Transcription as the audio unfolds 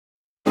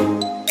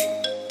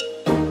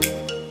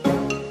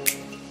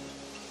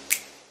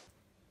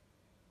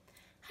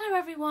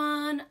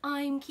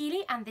I'm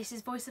Kealy and this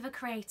is Voice of a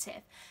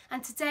Creative,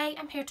 and today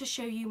I'm here to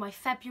show you my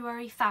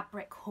February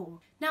fabric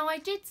haul. Now, I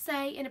did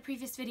say in a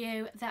previous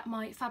video that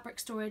my fabric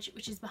storage,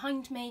 which is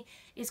behind me,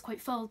 is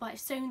quite full, but I've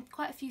sewn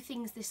quite a few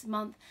things this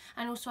month,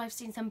 and also I've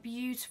seen some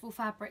beautiful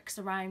fabrics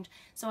around,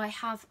 so I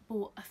have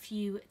bought a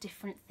few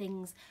different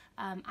things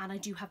and I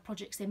do have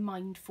projects in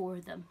mind for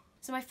them.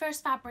 So my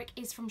first fabric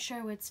is from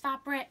Sherwoods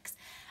Fabrics,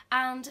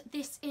 and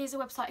this is a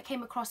website I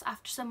came across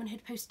after someone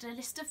had posted a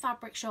list of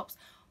fabric shops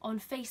on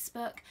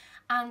Facebook,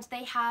 and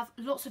they have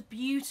lots of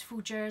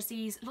beautiful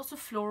jerseys, lots of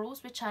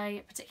florals, which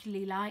I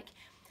particularly like,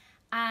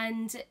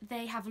 and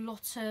they have a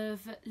lot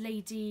of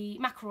Lady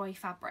McElroy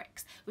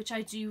fabrics, which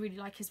I do really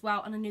like as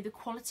well, and I know the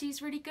quality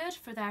is really good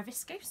for their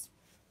viscose.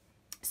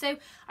 So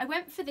I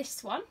went for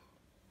this one.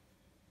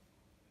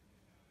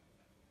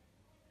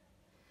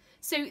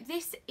 So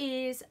this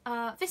is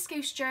a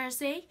viscose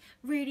jersey,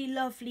 really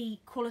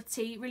lovely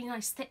quality, really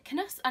nice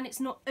thickness, and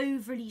it's not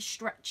overly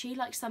stretchy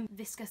like some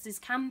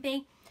viscoses can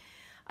be.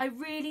 I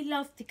really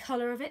love the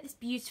colour of it, this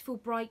beautiful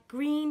bright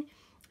green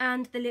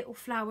and the little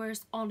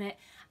flowers on it.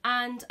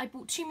 And I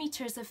bought 2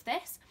 meters of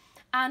this,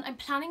 and I'm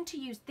planning to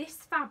use this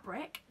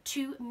fabric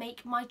to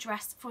make my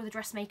dress for the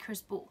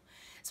dressmaker's ball.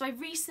 So I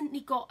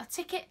recently got a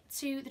ticket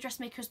to the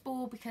dressmaker's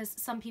ball because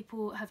some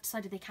people have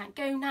decided they can't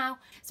go now.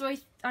 So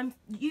I'm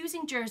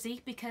using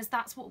jersey because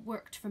that's what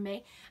worked for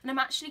me, and I'm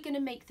actually going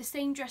to make the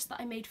same dress that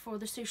I made for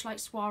the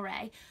socialite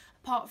soiree.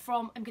 Apart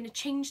from, I'm going to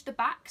change the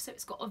back, so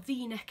it's got a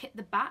V-neck at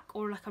the back,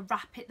 or like a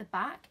wrap at the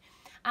back,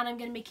 and I'm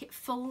going to make it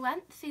full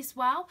length as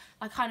well,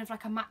 like kind of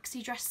like a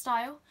maxi dress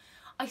style.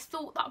 I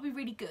thought that would be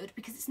really good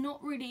because it's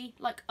not really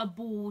like a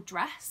ball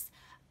dress,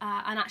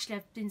 and actually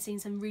I've been seeing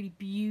some really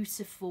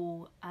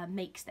beautiful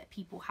makes that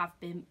people have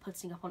been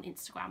putting up on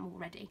Instagram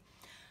already.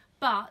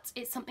 But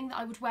it's something that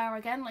I would wear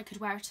again. I could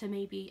wear it to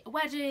maybe a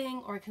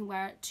wedding, or I can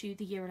wear it to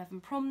the year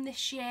 11 prom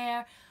this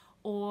year,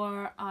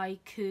 or I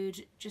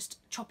could just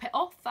chop it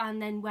off and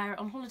then wear it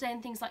on holiday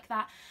and things like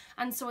that.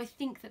 And so I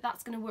think that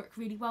that's going to work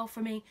really well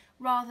for me,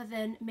 rather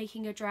than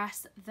making a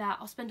dress that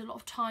I'll spend a lot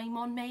of time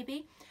on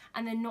maybe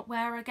and then not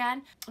wear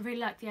again. I really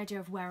like the idea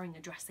of wearing a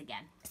dress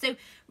again. So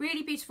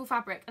really beautiful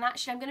fabric, and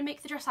actually I'm going to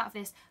make the dress out of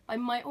this, but I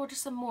might order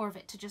some more of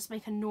it to just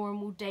make a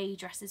normal day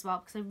dress as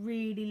well, because I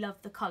really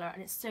love the colour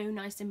and it's so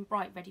nice and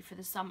bright, ready for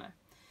the summer.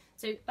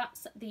 So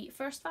that's the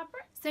first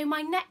fabric. So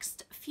my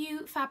next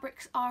few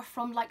fabrics are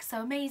from Like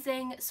So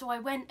Amazing. So I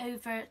went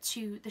over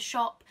to the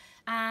shop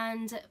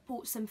and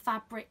bought some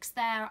fabrics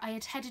there. I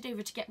had headed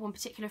over to get one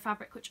particular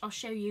fabric, which I'll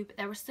show you, but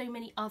there were so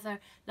many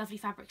other lovely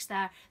fabrics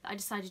there that I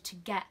decided to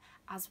get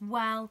as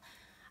well.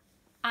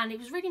 And it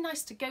was really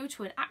nice to go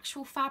to an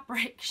actual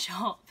fabric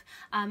shop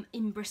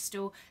in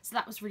Bristol, so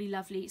that was really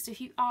lovely. So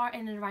if you are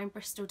in and around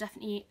Bristol,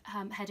 definitely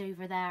head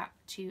over there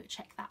to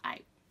check that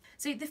out.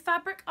 So the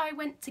fabric I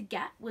went to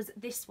get was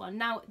this one.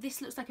 Now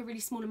this looks like a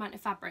really small amount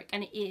of fabric,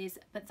 and it is,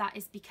 but that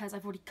is because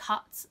I've already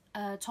cut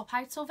a top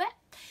out of it.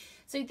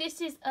 So this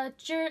is a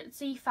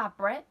jersey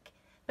fabric,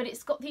 but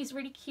it's got these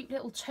really cute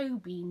little toe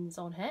beans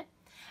on it.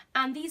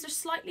 And these are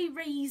slightly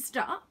raised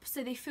up,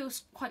 so they feel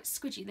quite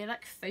squidgy. They're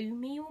like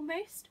foamy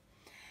almost.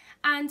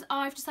 And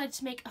I've decided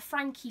to make a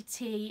Frankie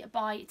tee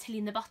by Tilly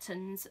and the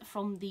Buttons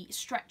from the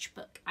stretch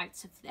book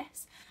out of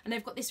this. And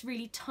I've got this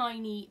really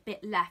tiny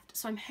bit left,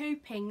 so I'm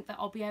hoping that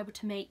I'll be able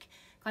to make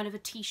kind of a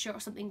t-shirt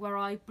or something where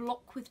I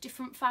block with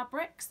different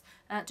fabrics,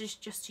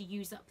 just to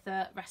use up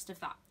the rest of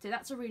that. So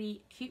that's a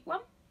really cute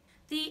one.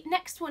 The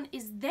next one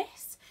is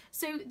this.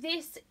 So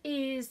this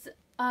is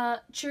a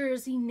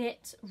jersey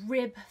knit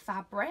rib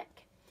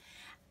fabric,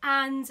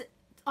 and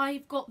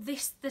I've got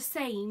this the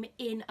same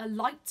in a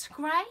light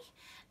grey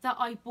that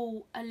I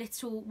bought a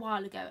little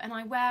while ago, and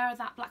I wear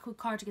that Blackwood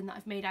cardigan that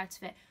I've made out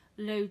of it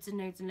loads and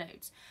loads and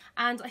loads.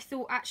 And I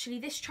thought actually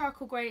this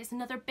charcoal grey is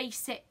another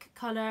basic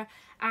colour,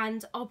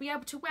 and I'll be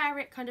able to wear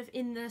it kind of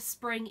in the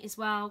spring as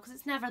well, because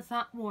it's never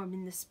that warm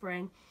in the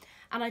spring,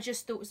 and I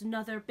just thought it was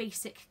another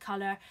basic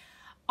colour.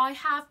 I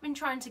have been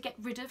trying to get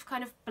rid of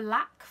kind of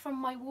black from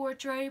my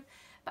wardrobe,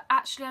 but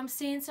actually I'm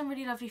seeing some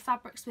really lovely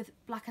fabrics with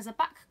black as a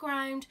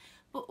background,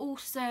 but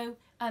also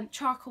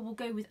charcoal will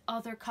go with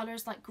other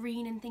colours like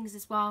green and things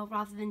as well,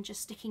 rather than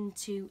just sticking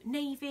to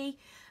navy.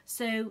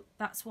 So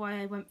that's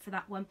why I went for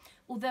that one.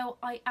 Although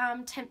I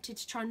am tempted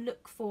to try and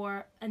look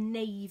for a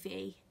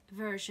navy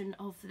version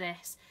of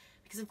this,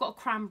 because I've got a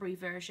cranberry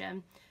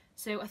version.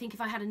 So I think if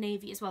I had a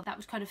navy as well, that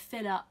would kind of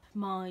fill up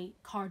my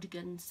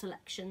cardigan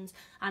selections,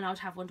 and I would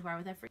have one to wear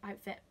with every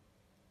outfit.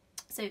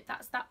 So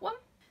that's that one.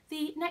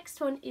 The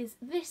next one is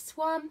this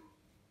one.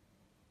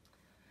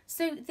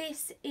 So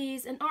this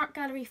is an art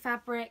gallery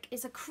fabric.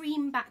 It's a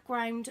cream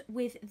background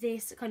with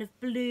this kind of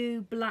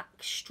blue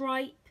black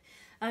stripe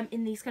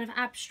in these kind of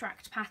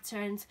abstract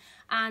patterns,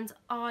 and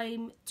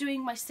I'm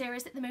doing my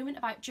series at the moment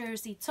about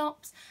jersey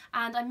tops,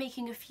 and I'm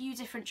making a few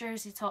different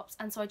jersey tops,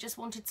 and so I just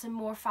wanted some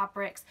more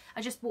fabrics.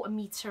 I just bought a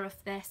meter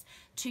of this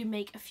to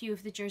make a few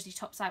of the jersey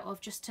tops out of,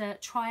 just to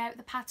try out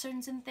the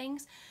patterns and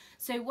things.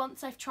 So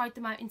once I've tried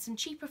them out in some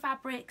cheaper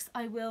fabrics,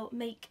 I will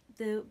make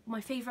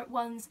my favourite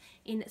ones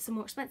in some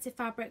more expensive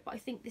fabric, but I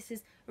think this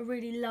is a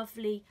really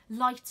lovely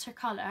lighter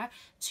colour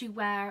to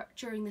wear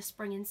during the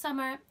spring and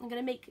summer. I'm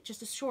going to make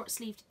just a short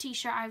sleeved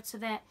t-shirt out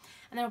of it,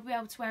 and then I'll be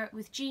able to wear it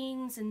with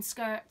jeans and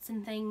skirts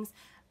and things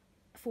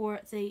for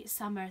the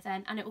summer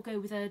then, and it will go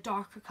with a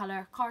darker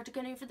colour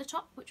cardigan over the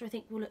top, which I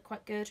think will look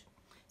quite good.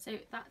 So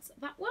that's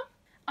that one.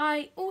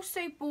 I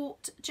also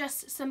bought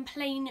just some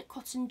plain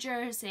cotton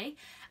jersey.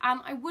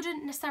 I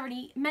wouldn't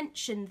necessarily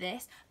mention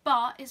this,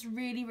 but it's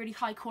really, really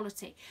high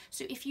quality.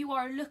 So if you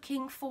are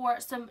looking for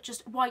some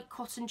just white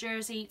cotton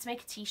jersey to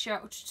make a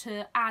t-shirt or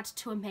to add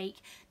to a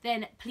make,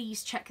 then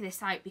please check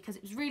this out, because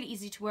it was really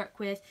easy to work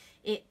with.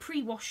 It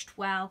pre-washed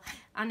well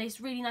and it's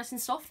really nice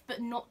and soft,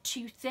 but not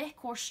too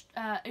thick or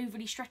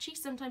overly stretchy.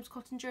 Sometimes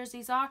cotton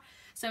jerseys are.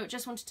 So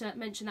just wanted to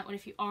mention that one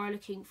if you are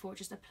looking for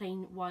just a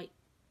plain white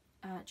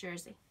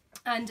jersey.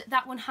 And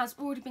that one has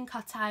already been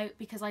cut out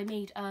because I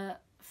made a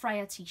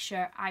Freya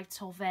t-shirt out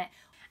of it.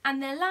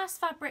 And the last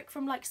fabric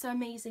from Like So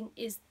Amazing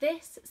is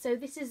this. So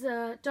this is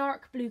a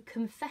dark blue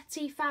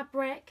confetti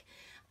fabric,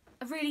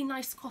 a really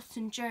nice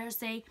cotton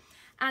jersey.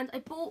 And I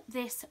bought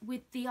this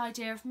with the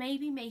idea of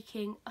maybe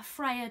making a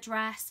Freya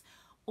dress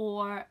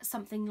or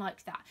something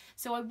like that.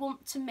 So I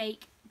want to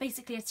make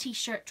basically a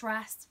t-shirt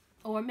dress,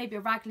 or maybe a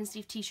raglan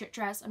sleeve t-shirt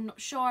dress, I'm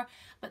not sure,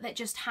 but that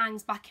just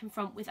hangs back in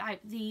front without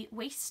the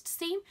waist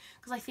seam,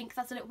 because I think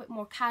that's a little bit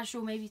more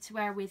casual, maybe to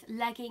wear with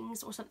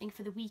leggings or something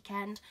for the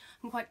weekend.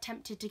 I'm quite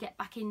tempted to get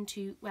back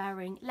into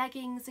wearing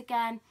leggings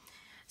again,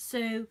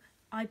 so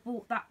I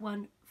bought that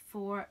one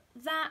for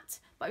that.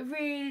 But I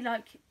really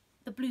like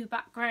the blue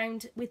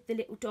background with the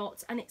little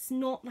dots, and it's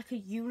not like a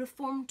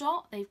uniform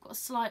dot, they've got a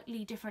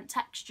slightly different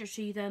texture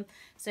to them,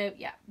 so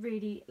yeah,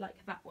 really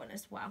like that one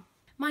as well.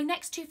 My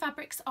next two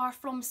fabrics are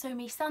from Sew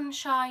Me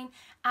Sunshine,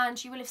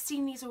 and you will have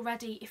seen these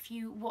already if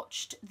you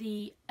watched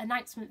the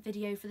announcement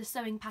video for the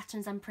Sewing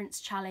Patterns and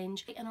Prints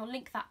challenge, and I'll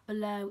link that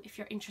below if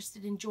you're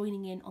interested in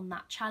joining in on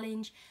that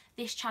challenge.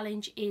 This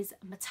challenge is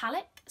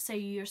metallic, so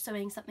you're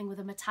sewing something with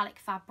a metallic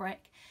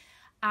fabric,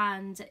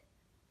 and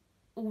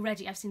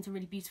already I've seen some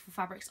really beautiful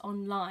fabrics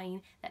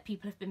online that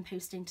people have been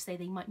posting to say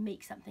they might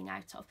make something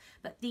out of,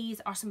 but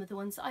these are some of the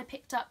ones that I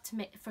picked up to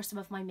make for some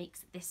of my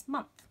makes this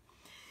month.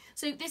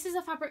 So this is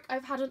a fabric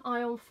I've had an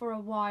eye on for a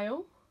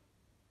while.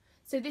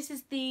 So this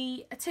is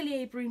the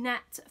Atelier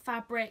Brunette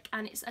fabric,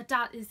 and it's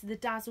the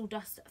Dazzle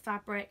Dust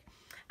fabric,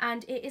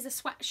 and it is a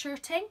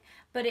sweatshirting,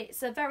 but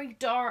it's a very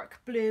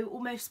dark blue,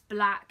 almost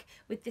black,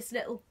 with this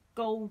little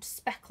gold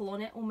speckle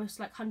on it, almost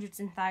like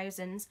hundreds and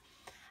thousands.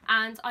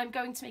 And I'm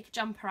going to make a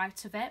jumper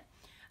out of it.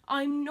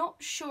 I'm not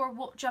sure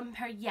what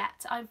jumper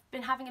yet. I've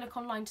been having a look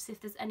online to see if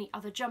there's any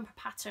other jumper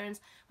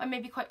patterns. I may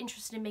be quite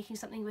interested in making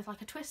something with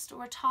like a twist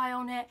or a tie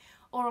on it,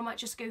 or I might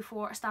just go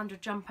for a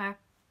standard jumper.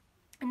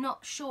 I'm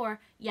not sure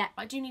yet,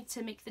 but I do need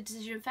to make the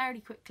decision fairly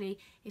quickly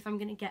if I'm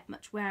going to get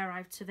much wear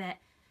out of it.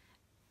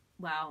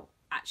 Well,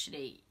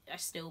 actually, I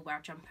still wear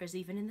jumpers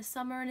even in the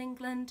summer in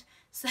England,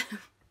 so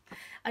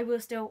I will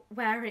still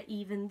wear it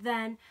even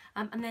then,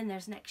 and then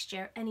there's next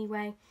year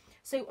anyway.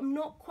 So I'm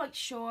not quite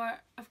sure.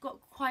 I've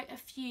got quite a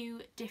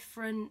few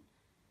different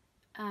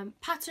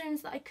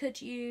patterns that I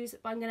could use,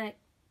 but I'm going to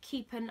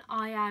keep an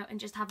eye out and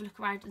just have a look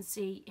around and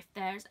see if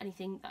there's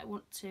anything that I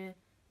want to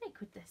make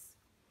with this.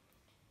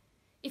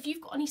 If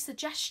you've got any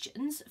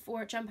suggestions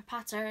for jumper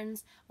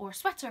patterns or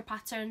sweater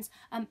patterns,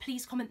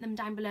 please comment them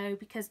down below,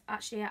 because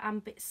actually I am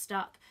a bit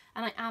stuck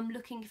and I am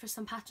looking for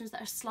some patterns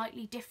that are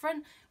slightly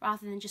different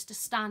rather than just a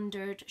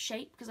standard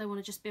shape, because I want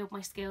to just build my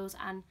skills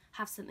and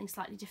have something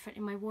slightly different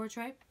in my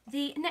wardrobe.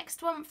 The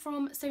next one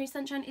from Sew Me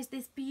Sunshine is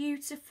this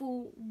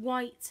beautiful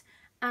white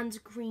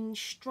and green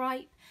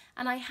stripe,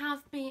 and I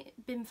have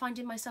been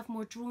finding myself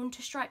more drawn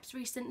to stripes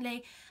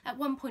recently. At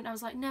one point I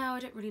was like, no, I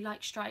don't really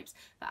like stripes,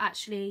 but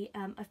actually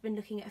I've been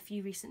looking at a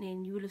few recently,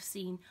 and you will have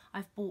seen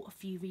I've bought a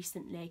few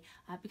recently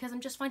because I'm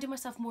just finding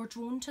myself more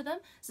drawn to them.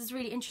 So it's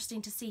really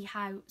interesting to see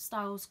how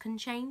styles can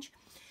change.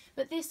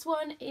 But this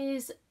one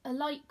is a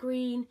light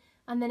green,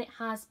 and then it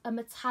has a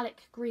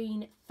metallic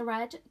green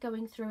thread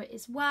going through it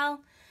as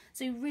well.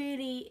 So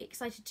really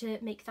excited to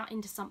make that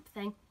into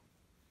something.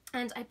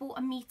 And I bought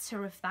a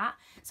metre of that,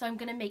 so I'm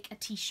going to make a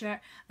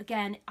t-shirt.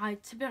 Again, I,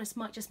 to be honest,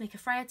 might just make a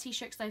Freya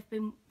t-shirt because I've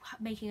been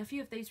making a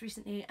few of those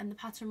recently and the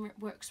pattern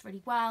works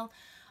really well.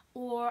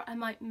 Or I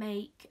might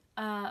make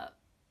a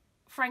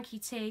Frankie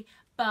tee,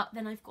 but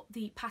then I've got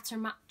the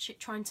pattern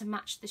trying to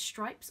match the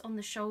stripes on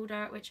the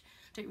shoulder, which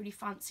I don't really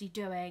fancy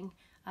doing.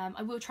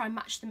 I will try and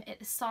match them at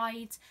the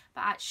sides,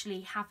 but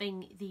actually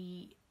having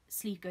the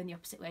sleeve going the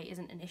opposite way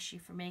isn't an issue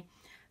for me.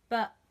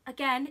 But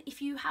again,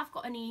 if you have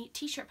got any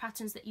t-shirt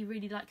patterns that you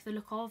really like the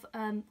look of,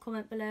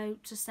 comment below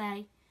to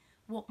say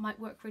what might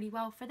work really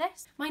well for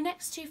this. My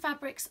next two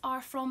fabrics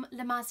are from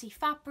Lamazi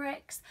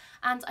Fabrics,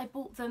 and I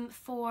bought them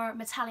for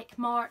Metallic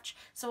March.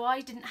 So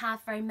I didn't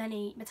have very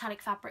many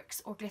metallic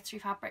fabrics or glittery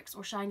fabrics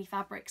or shiny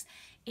fabrics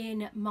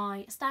in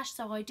my stash,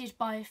 so I did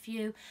buy a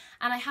few,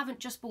 and I haven't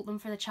just bought them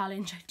for the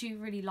challenge. I do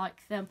really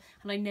like them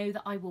and I know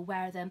that I will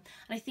wear them,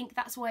 and I think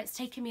that's why it's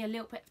taken me a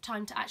little bit of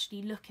time to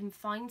actually look and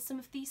find some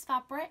of these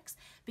fabrics,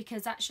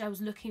 because actually I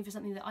was looking for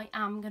something that I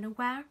am going to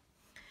wear.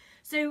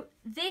 So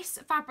this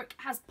fabric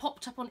has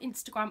popped up on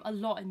Instagram a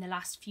lot in the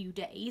last few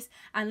days,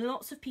 and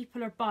lots of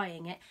people are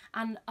buying it,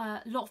 and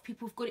a lot of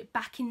people have got it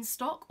back in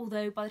stock,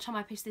 although by the time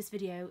I post this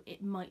video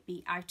it might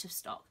be out of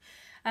stock.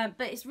 But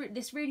it's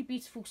this really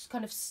beautiful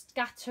kind of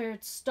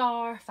scattered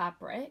star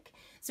fabric.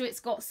 So it's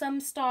got some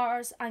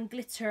stars and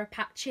glitter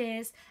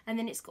patches, and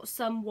then it's got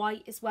some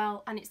white as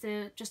well, and it's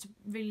just a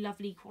really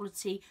lovely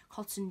quality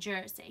cotton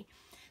jersey.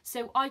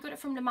 So I got it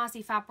from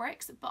Lamazi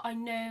Fabrics, but I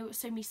know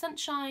So Me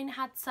Sunshine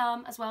had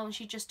some as well, and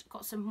she just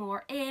got some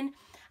more in,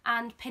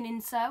 and Pin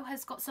in Sew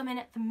has got some in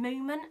at the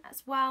moment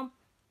as well.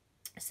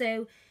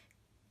 So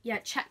yeah,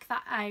 check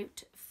that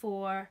out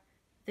for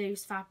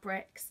those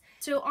fabrics.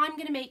 So I'm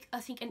going to make, I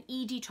think, an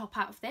ED top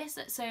out of this.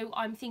 So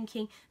I'm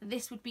thinking that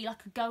this would be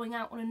like a going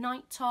out on a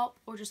night top,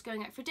 or just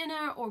going out for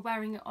dinner, or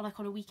wearing it on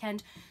a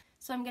weekend.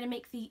 So I'm going to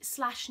make the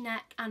slash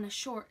neck and a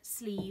short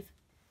sleeve.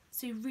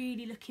 So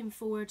really looking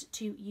forward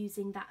to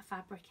using that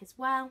fabric as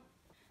well.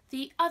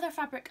 The other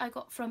fabric I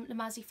got from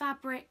Lamazi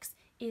Fabrics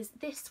is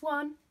this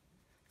one.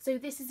 So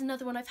this is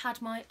another one I've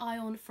had my eye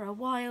on for a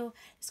while.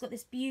 It's got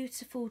this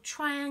beautiful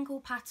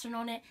triangle pattern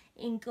on it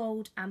in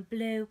gold and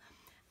blue.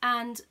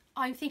 And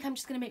I think I'm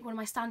just going to make one of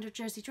my standard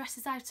jersey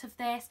dresses out of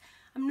this.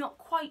 I'm not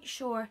quite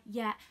sure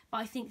yet, but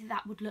I think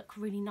that would look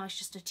really nice,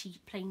 just a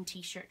plain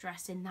t-shirt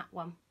dress in that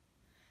one.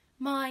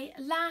 My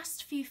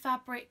last few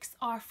fabrics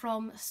are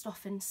from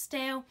Stoff and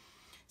Stil.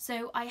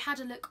 So I had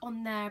a look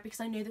on there because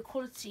I know the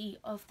quality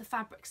of the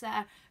fabrics there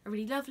are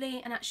really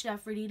lovely, and actually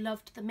I've really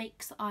loved the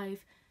makes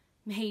I've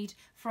made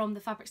from the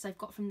fabrics I've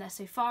got from there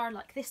so far,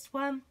 like this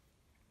one.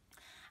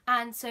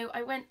 And so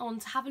I went on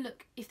to have a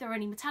look if there were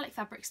any metallic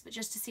fabrics, but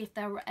just to see if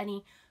there were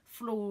any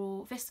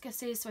floral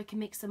viscoses, so I can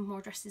make some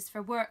more dresses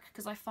for work,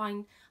 because I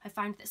found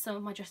that some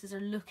of my dresses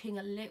are looking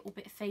a little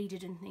bit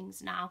faded and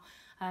things now.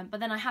 But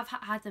then I have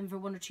had them for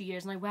 1 or 2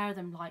 years, and I wear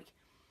them like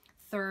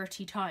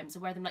 30 times. I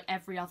wear them like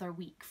every other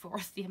week for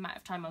the amount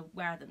of time I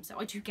wear them, so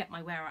I do get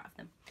my wear out of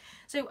them.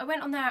 So I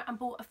went on there and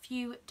bought a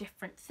few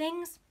different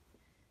things.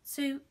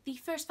 So the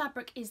first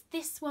fabric is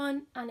this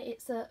one, and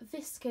it's a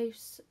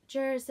viscose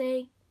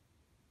jersey.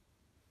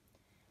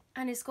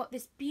 And it's got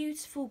this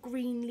beautiful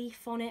green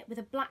leaf on it with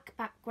a black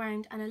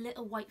background and a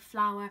little white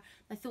flower.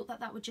 I thought that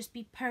that would just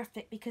be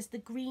perfect because the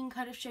green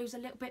kind of shows a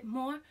little bit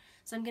more.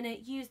 So I'm going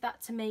to use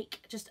that to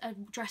make just a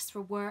dress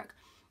for work.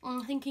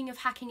 I'm thinking of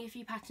hacking a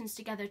few patterns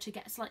together to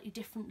get a slightly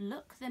different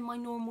look than my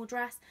normal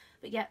dress.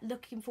 But yeah,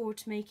 looking forward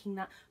to making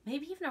that.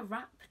 Maybe even a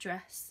wrap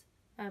dress.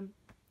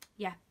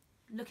 Yeah,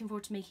 looking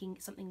forward to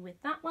making something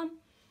with that one.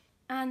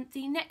 And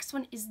the next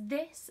one is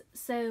this.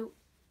 So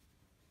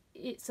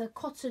it's a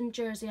cotton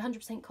jersey,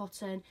 100%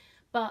 cotton,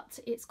 but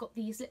it's got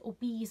these little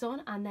bees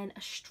on and then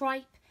a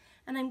stripe,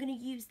 and I'm going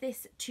to use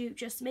this to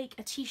just make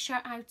a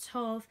t-shirt out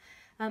of,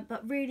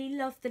 but really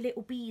love the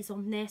little bees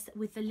on this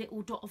with the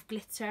little dot of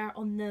glitter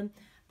on them.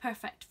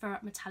 Perfect for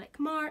Metallic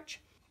March.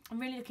 I'm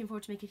really looking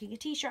forward to making a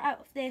t-shirt out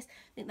of this.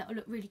 I think that will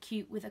look really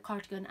cute with a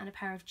cardigan and a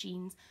pair of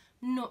jeans.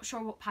 Not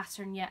sure what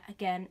pattern yet,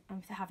 again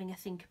I'm having a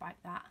think about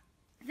that.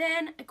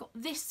 Then I got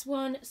this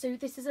one. So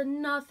this is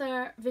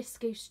another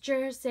viscose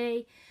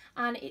jersey,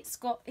 and it's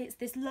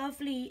this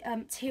lovely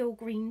teal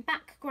green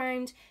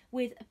background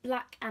with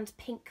black and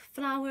pink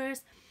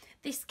flowers.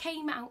 This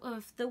came out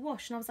of the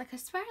wash, and I was like, I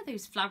swear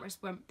those flowers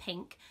weren't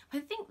pink. But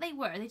I think they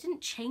were. They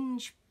didn't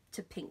change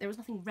to pink. There was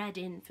nothing red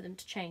in for them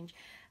to change.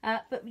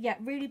 But yeah,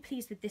 really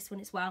pleased with this one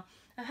as well.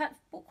 I have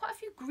bought quite a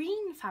few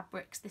green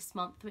fabrics this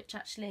month, which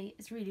actually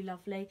is really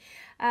lovely.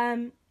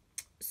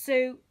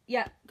 So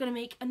yeah, gonna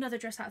make another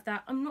dress out of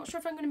that. I'm not sure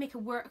if I'm gonna make a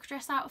work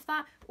dress out of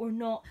that or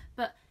not,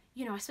 but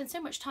you know, I spend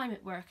so much time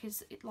at work,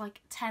 it's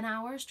like 10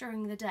 hours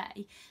during the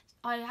day.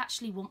 I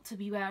actually want to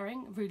be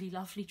wearing really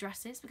lovely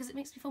dresses because it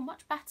makes me feel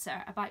much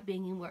better about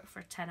being in work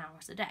for 10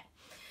 hours a day.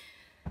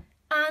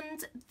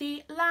 And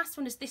the last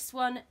one is this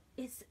one.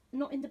 It's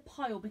not in the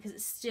pile because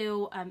it's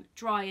still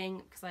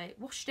drying because I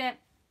washed it.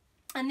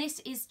 And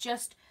this is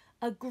just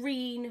a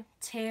green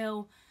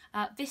teal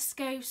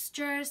viscose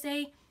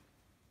jersey.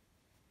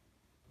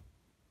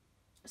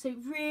 So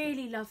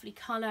really lovely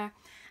colour,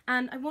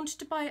 and I wanted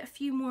to buy a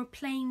few more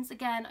plains.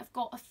 Again, I've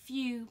got a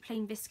few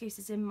plain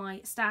viscoses in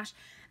my stash,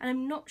 and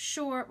I'm not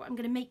sure what I'm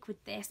going to make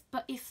with this,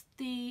 but if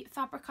the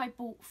fabric I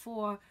bought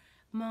for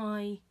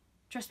my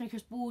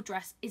dressmaker's ball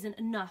dress isn't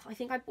enough. I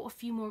think I bought a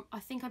few more, I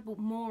think I bought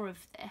more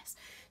of this,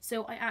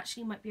 so I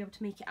actually might be able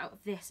to make it out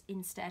of this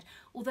instead.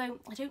 Although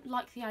I don't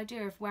like the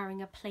idea of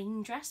wearing a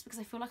plain dress because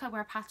I feel like I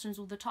wear patterns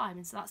all the time,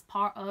 and so that's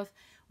part of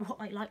what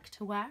I like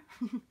to wear.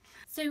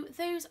 So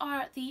those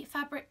are the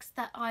fabrics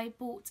that I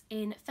bought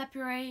in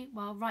February,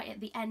 well, right at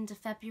the end of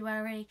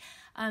February.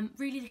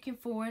 Really looking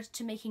forward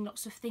to making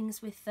lots of things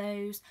with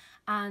those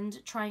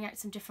and trying out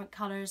some different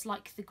colours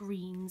like the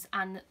greens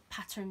and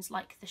patterns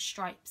like the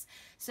stripes.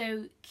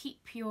 So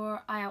keep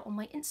your eye out on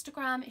my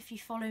Instagram if you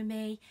follow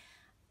me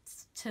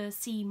to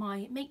see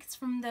my makes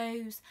from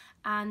those,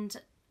 and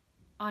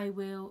I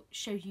will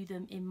show you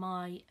them in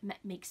my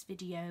makes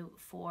video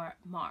for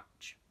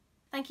March.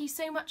 Thank you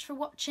so much for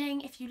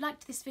watching. If you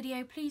liked this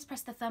video, please press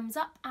the thumbs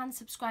up and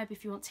subscribe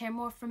if you want to hear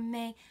more from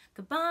me.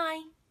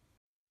 Goodbye!